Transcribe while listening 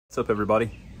What's up,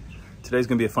 everybody? Today's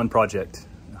gonna be a fun project.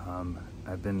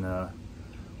 I've been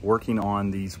working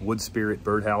on these Wood Spirit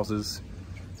Birdhouses.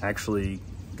 Actually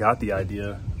got the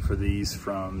idea for these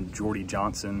from Jordy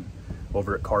Johnson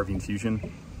over at Carving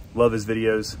Fusion. Love his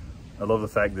videos. I love the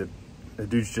fact that the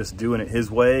dude's just doing it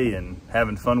his way and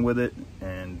having fun with it,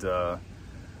 and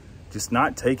just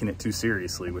not taking it too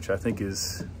seriously, which I think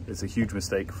is a huge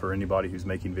mistake for anybody who's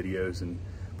making videos and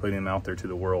putting them out there to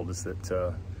the world. Is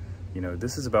that you know,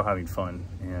 this is about having fun,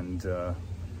 and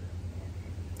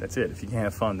that's it. If you can't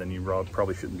have fun, then you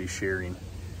probably shouldn't be sharing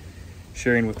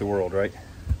with the world, right?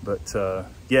 But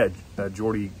yeah,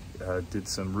 Jordy did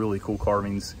some really cool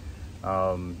carvings.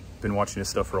 Been watching his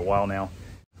stuff for a while now.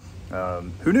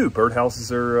 Who knew birdhouses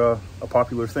are a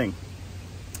popular thing?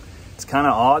 It's kind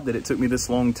of odd that it took me this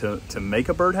long to make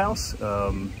a birdhouse,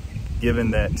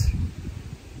 given that,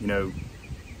 you know,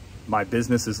 my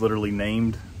business is literally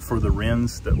named for the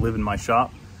wrens that live in my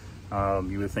shop.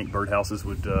 You would think birdhouses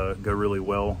would go really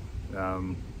well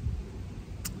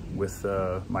with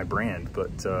my brand,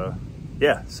 but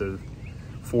yeah, so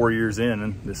 4 years in,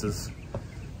 and this is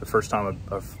the first time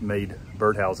I've made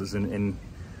birdhouses, and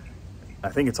I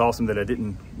think it's awesome that I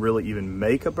didn't really even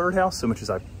make a birdhouse so much as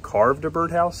I carved a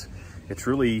birdhouse. It's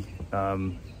really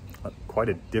quite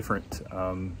a different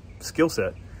skill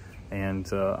set.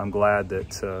 And I'm glad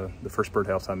that the first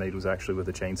birdhouse I made was actually with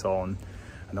a chainsaw, and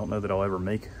I don't know that I'll ever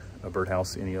make a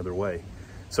birdhouse any other way.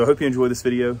 So I hope you enjoy this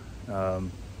video.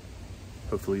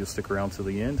 Hopefully you'll stick around till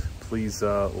the end. Please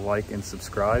like and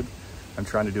subscribe. I'm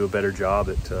trying to do a better job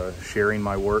at sharing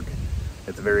my work.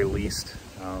 At the very least,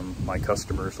 my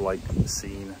customers like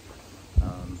seeing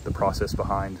the process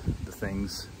behind the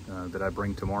things that I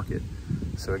bring to market.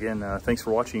 So again, thanks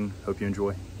for watching. Hope you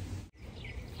enjoy.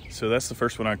 So that's the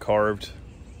first one I carved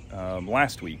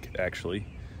last week, actually,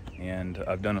 and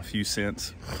I've done a few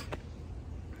since,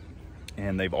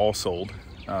 and they've all sold,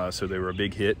 so they were a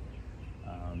big hit.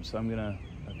 So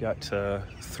I've got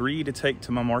 3 to take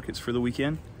to my markets for the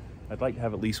weekend. I'd like to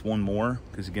have at least one more,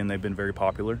 because again, they've been very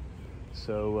popular.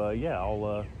 So yeah,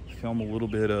 I'll film a little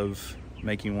bit of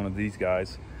making one of these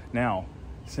guys. Now,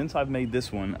 since I've made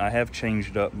this one, I have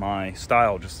changed up my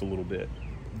style just a little bit.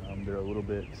 They're a little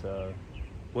bit,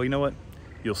 well, you know what?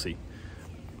 You'll see.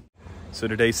 So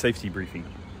today's safety briefing.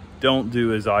 Don't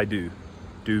do as I do.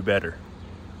 Do better.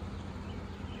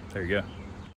 There you go.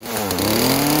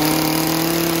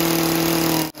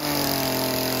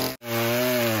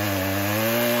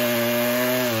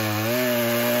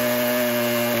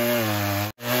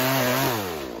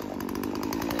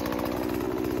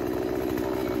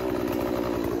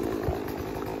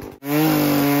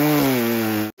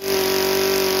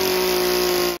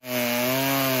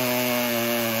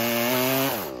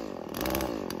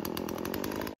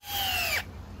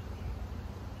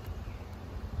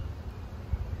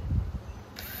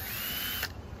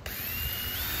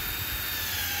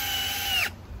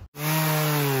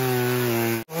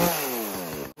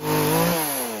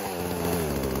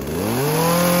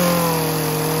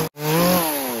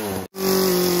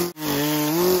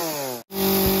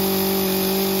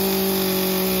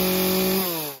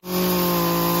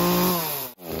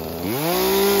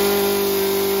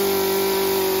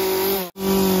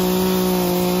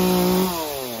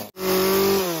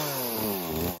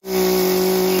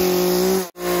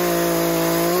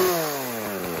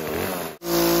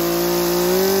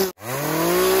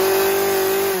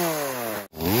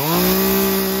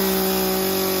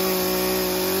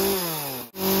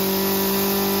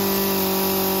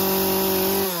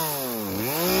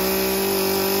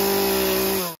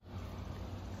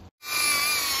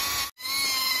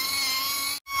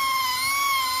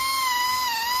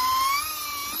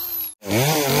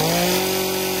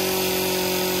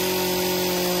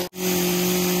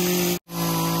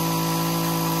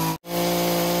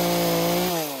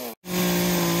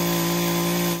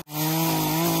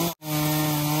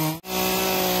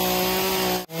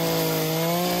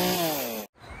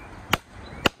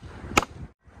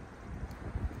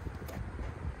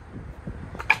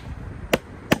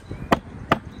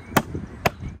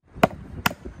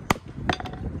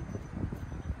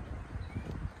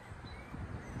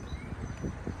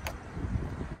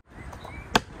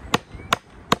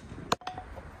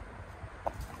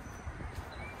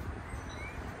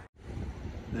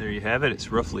 There you have it.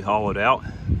 It's roughly hollowed out.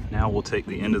 Now we'll take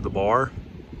the end of the bar,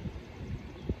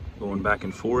 going back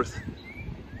and forth,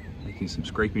 making some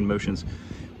scraping motions,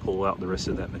 pull out the rest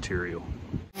of that material.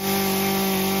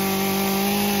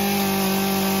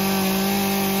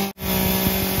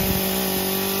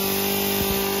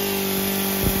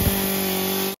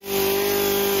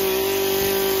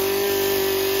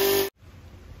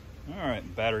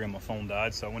 February and my phone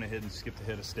died, so I went ahead and skipped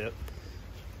ahead a step.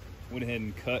 Went ahead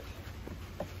and cut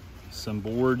some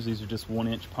boards. These are just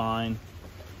 1-inch pine,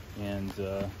 and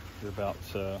they're about,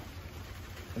 I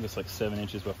think it's like 7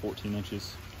 inches by 14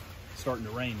 inches. It's starting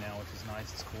to rain now, which is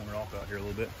nice. It's cooling it off out here a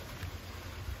little bit.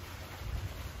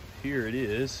 Here it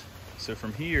is. So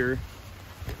from here,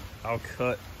 I'll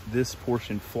cut this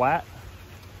portion flat,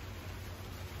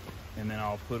 and then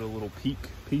I'll put a little peak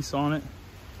piece on it.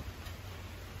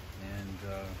 And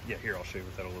yeah, here, I'll show you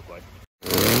what that'll look like.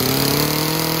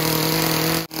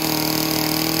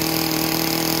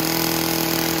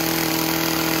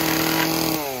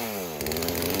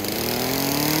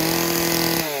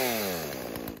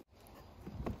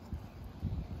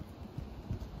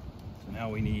 So now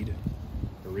we need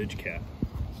a ridge cap.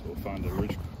 So we'll find a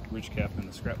ridge cap in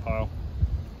the scrap pile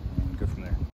and go from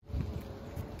there.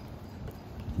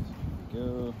 So here we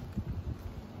go.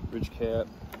 Ridge cap.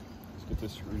 Let's get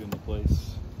this screwed into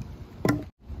place.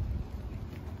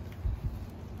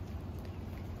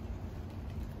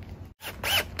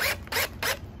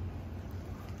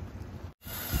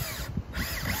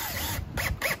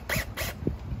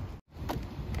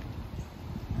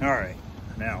 All right,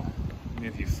 now,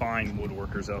 if you find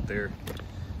woodworkers out there,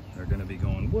 they're gonna be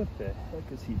going, what the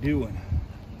heck is he doing?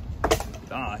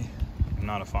 I am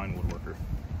not a fine woodworker.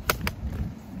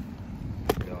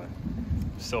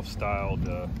 Self-styled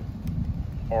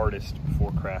artist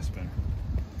before craftsman.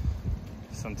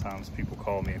 Sometimes people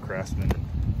call me a craftsman.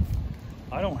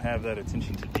 I don't have that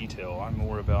attention to detail. I'm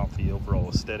more about the overall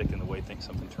aesthetic and the way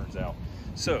something turns out.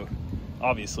 So,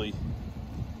 obviously,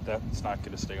 that's not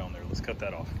gonna stay on there. Let's cut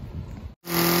that off.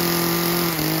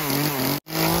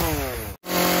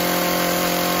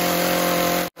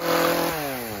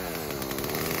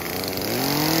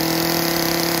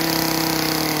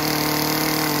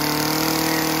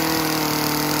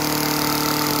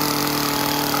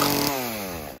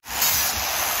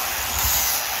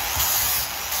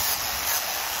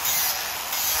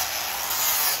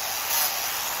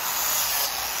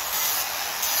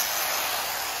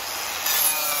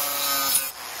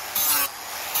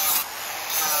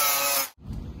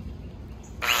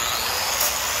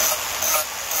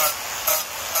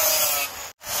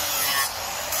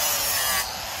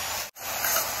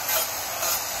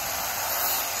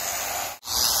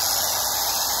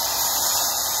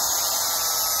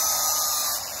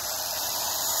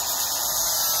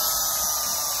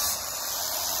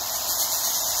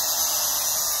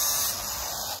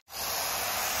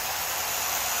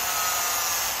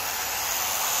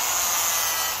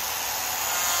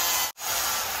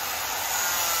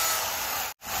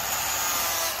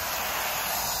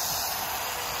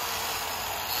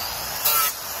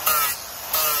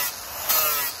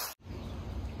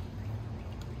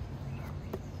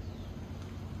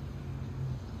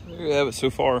 There you have it so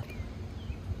far.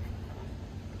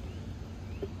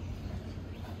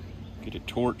 Get it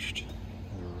torched.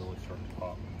 It'll really start to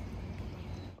pop.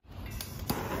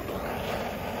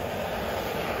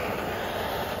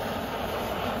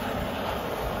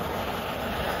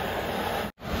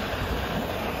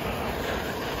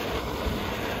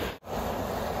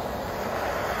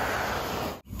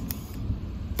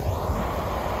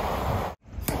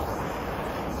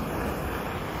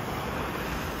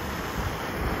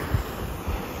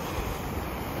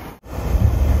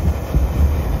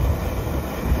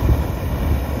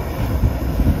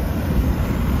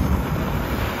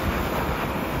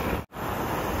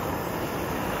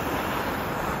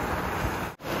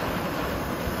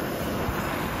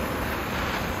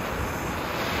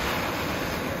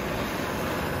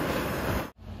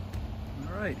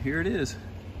 Right, here it is.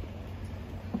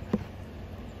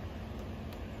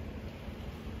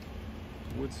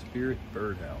 Wood Spirit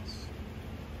Birdhouse.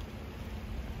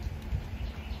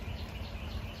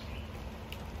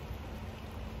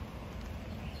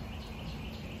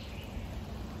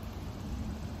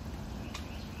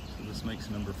 So this makes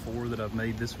number 4 that I've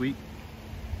made this week.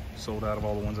 Sold out of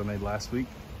all the ones I made last week.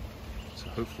 So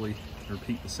hopefully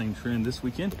repeat the same trend this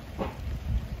weekend.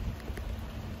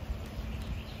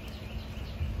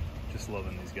 Just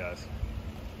loving these guys,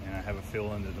 and I have a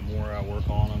feeling that the more I work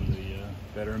on them, the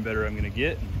better and better I'm going to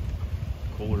get, and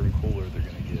cooler and cooler they're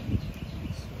going to get.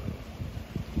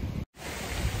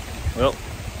 So, well,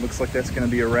 looks like that's going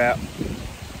to be a wrap.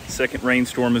 Second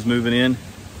rainstorm is moving in.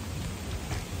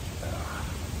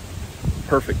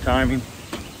 Perfect timing.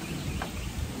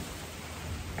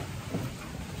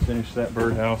 Finish that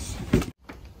birdhouse.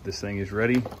 This thing is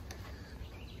ready.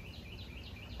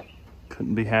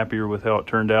 Couldn't be happier with how it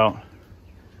turned out.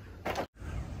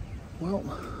 Well,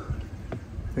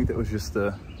 I think that was just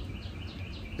the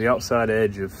outside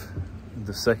edge of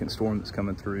the second storm that's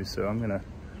coming through. So I'm gonna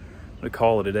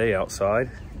call it a day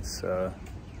outside. It's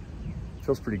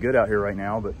feels pretty good out here right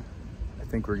now, but I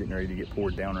think we're getting ready to get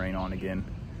poured down rain on again.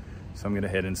 So I'm gonna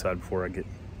head inside before I get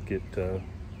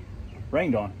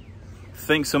rained on.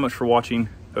 Thanks so much for watching.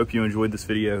 Hope you enjoyed this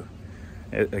video.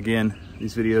 Again,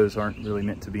 these videos aren't really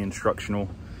meant to be instructional.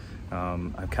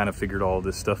 I've kind of figured all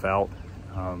this stuff out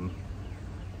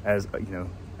as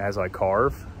I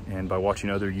carve, and by watching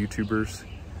other YouTubers.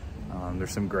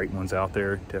 There's some great ones out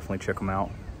there. Definitely check them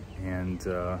out. And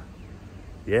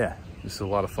yeah, this is a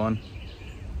lot of fun.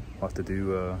 I'll have to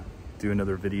do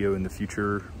another video in the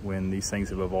future when these things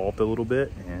have evolved a little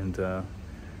bit and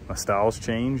my style's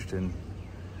changed and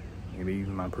maybe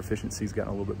even my proficiency's gotten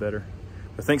a little bit better.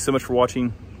 But thanks so much for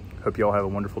watching. Hope you all have a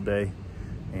wonderful day,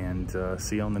 and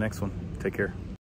see you on the next one. Take care.